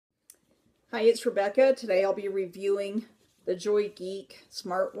Hi, it's Rebecca. Today I'll be reviewing the JoyGeek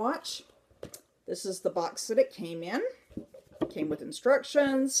smartwatch. This is the box that it came in. It came with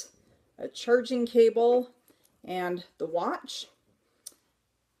instructions, a charging cable, and the watch.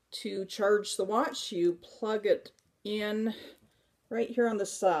 To charge the watch, you plug it in right here on the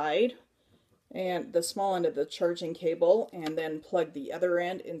side, and the small end of the charging cable, and then plug the other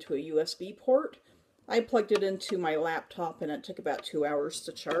end into a USB port. I plugged it into my laptop and it took about 2 hours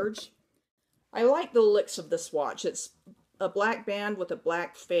to charge. I like the looks of this watch. It's a black band with a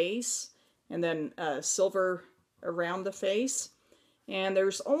black face and then silver around the face. And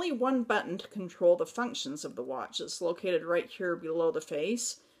there's only one button to control the functions of the watch. It's located right here below the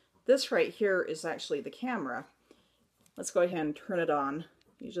face. This right here is actually the camera. Let's go ahead and turn it on.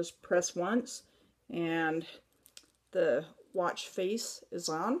 You just press once and the watch face is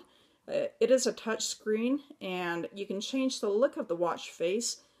on. It is a touch screen and you can change the look of the watch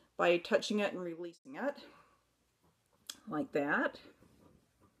face by touching it and releasing it, like that.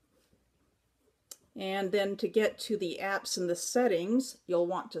 And then to get to the apps and the settings, you'll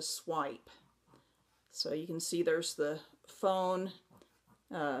want to swipe. So you can see there's the phone,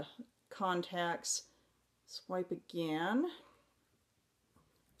 contacts, swipe again.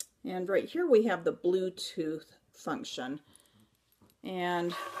 And right here we have the Bluetooth function.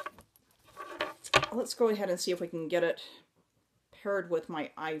 And let's go ahead and see if we can get it paired with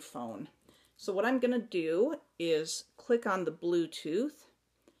my iPhone. So what I'm going to do is click on the Bluetooth.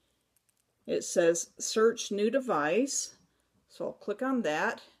 It says search new device, so I'll click on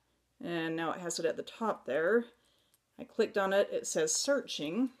that, and now it has it at the top there. I clicked on it, it says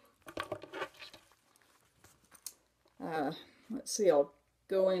searching. Let's see, I'll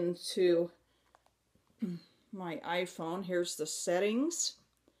go into my iPhone. Here's the settings,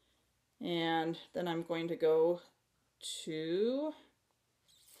 and then I'm going to go to,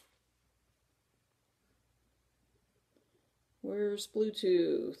 where's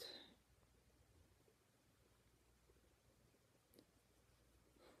Bluetooth?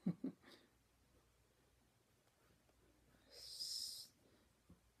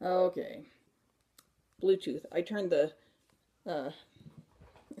 Okay, Bluetooth. I turned the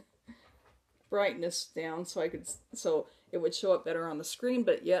brightness down so it would show up better on the screen,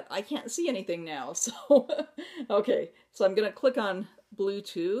 but yet I can't see anything now. So okay, so I'm gonna click on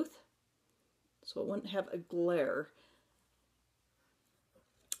Bluetooth so it wouldn't have a glare.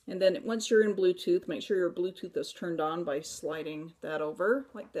 And then once you're in Bluetooth, make sure your Bluetooth is turned on by sliding that over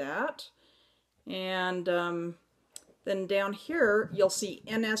like that. And then down here you'll see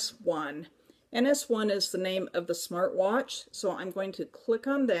NS1. NS1 is the name of the smartwatch, so I'm going to click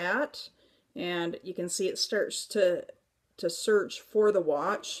on that, and you can see it starts to search for the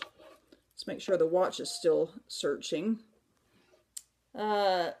watch. Let's make sure the watch is still searching.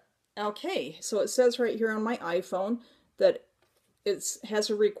 Okay, so it says right here on my iPhone that it has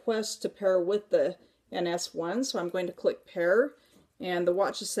a request to pair with the NS1, so I'm going to click pair, and the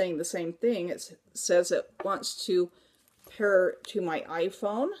watch is saying the same thing. It says it wants to pair to my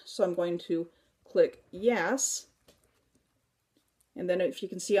iPhone, so I'm going to click yes. And then if you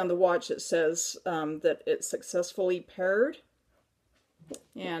can see on the watch, it says that it's successfully paired.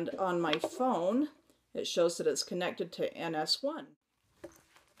 And on my phone, it shows that it's connected to NS1.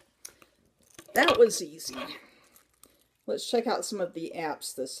 That was easy. Let's check out some of the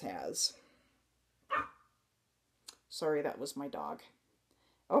apps this has. Sorry, that was my dog.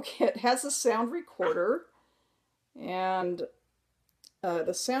 Okay, it has a sound recorder. And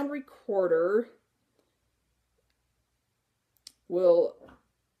the sound recorder will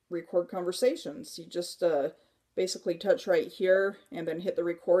record conversations. You just basically touch right here and then hit the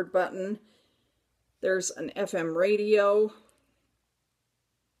record button. There's an FM radio.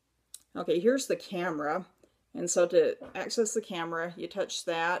 Okay, here's the camera. And so to access the camera, you touch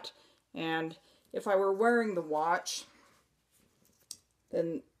that. And if I were wearing the watch,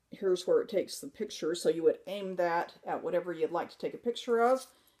 then here's where it takes the picture. So you would aim that at whatever you'd like to take a picture of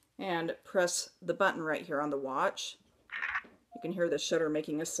and press the button right here on the watch. You can hear the shutter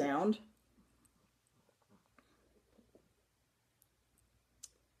making a sound.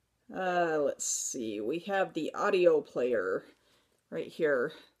 Let's see, we have the audio player right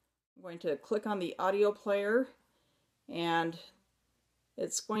here. I'm going to click on the audio player and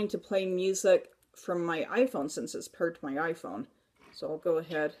it's going to play music from my iPhone since it's paired to my iPhone. So I'll go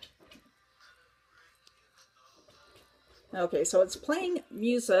ahead. Okay, so it's playing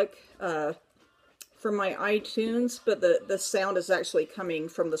music from my iTunes, but the sound is actually coming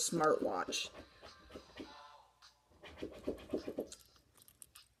from the smartwatch.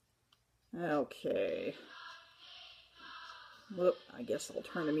 Okay. Whoop, I guess I'll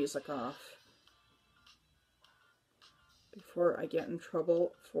turn the music off. before I get in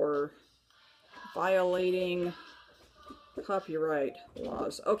trouble for violating copyright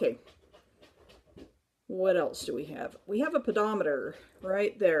laws. Okay. What else do we have? We have a pedometer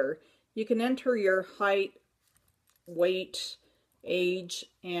right there. You can enter your height, weight, age,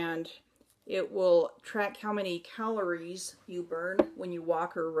 and it will track how many calories you burn when you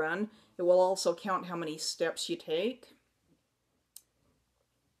walk or run. It will also count how many steps you take.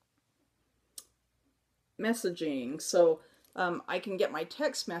 Messaging. So I can get my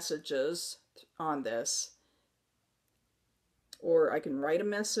text messages on this, or I can write a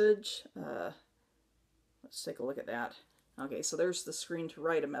message. Let's take a look at that. Okay, so there's the screen to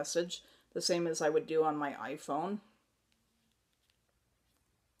write a message, the same as I would do on my iPhone.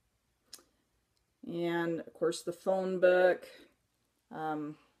 And of course the phone book.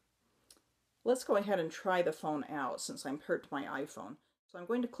 Let's go ahead and try the phone out since I'm paired to my iPhone. So I'm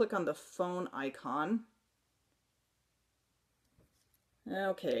going to click on the phone icon.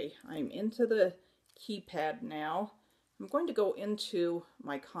 Okay, I'm into the keypad now. I'm going to go into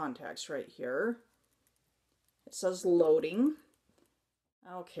my contacts right here. It says loading.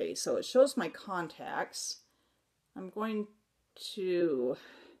 Okay, so it shows my contacts. I'm going to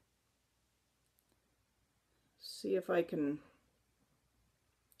see if I can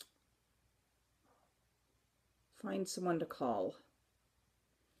find someone to call.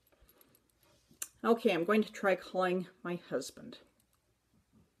 Okay, I'm going to try calling my husband.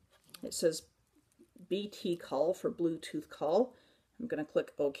 It says BT call for Bluetooth call. I'm going to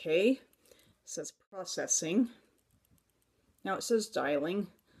click OK. It says processing. Now it says dialing.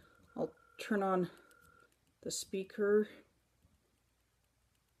 I'll turn on the speaker.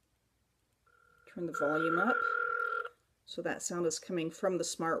 Turn the volume up. So that sound is coming from the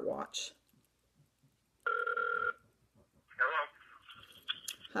smartwatch. Hello.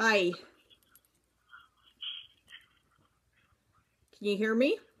 Hi. Can you hear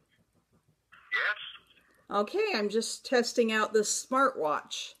me? Yes. Okay, I'm just testing out this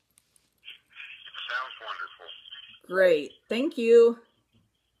smartwatch. Sounds wonderful. Great. Thank you.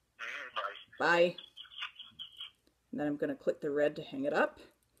 Bye. Bye. And then I'm going to click the red to hang it up.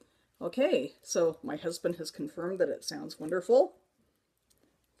 Okay, so my husband has confirmed that it sounds wonderful.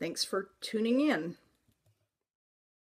 Thanks for tuning in.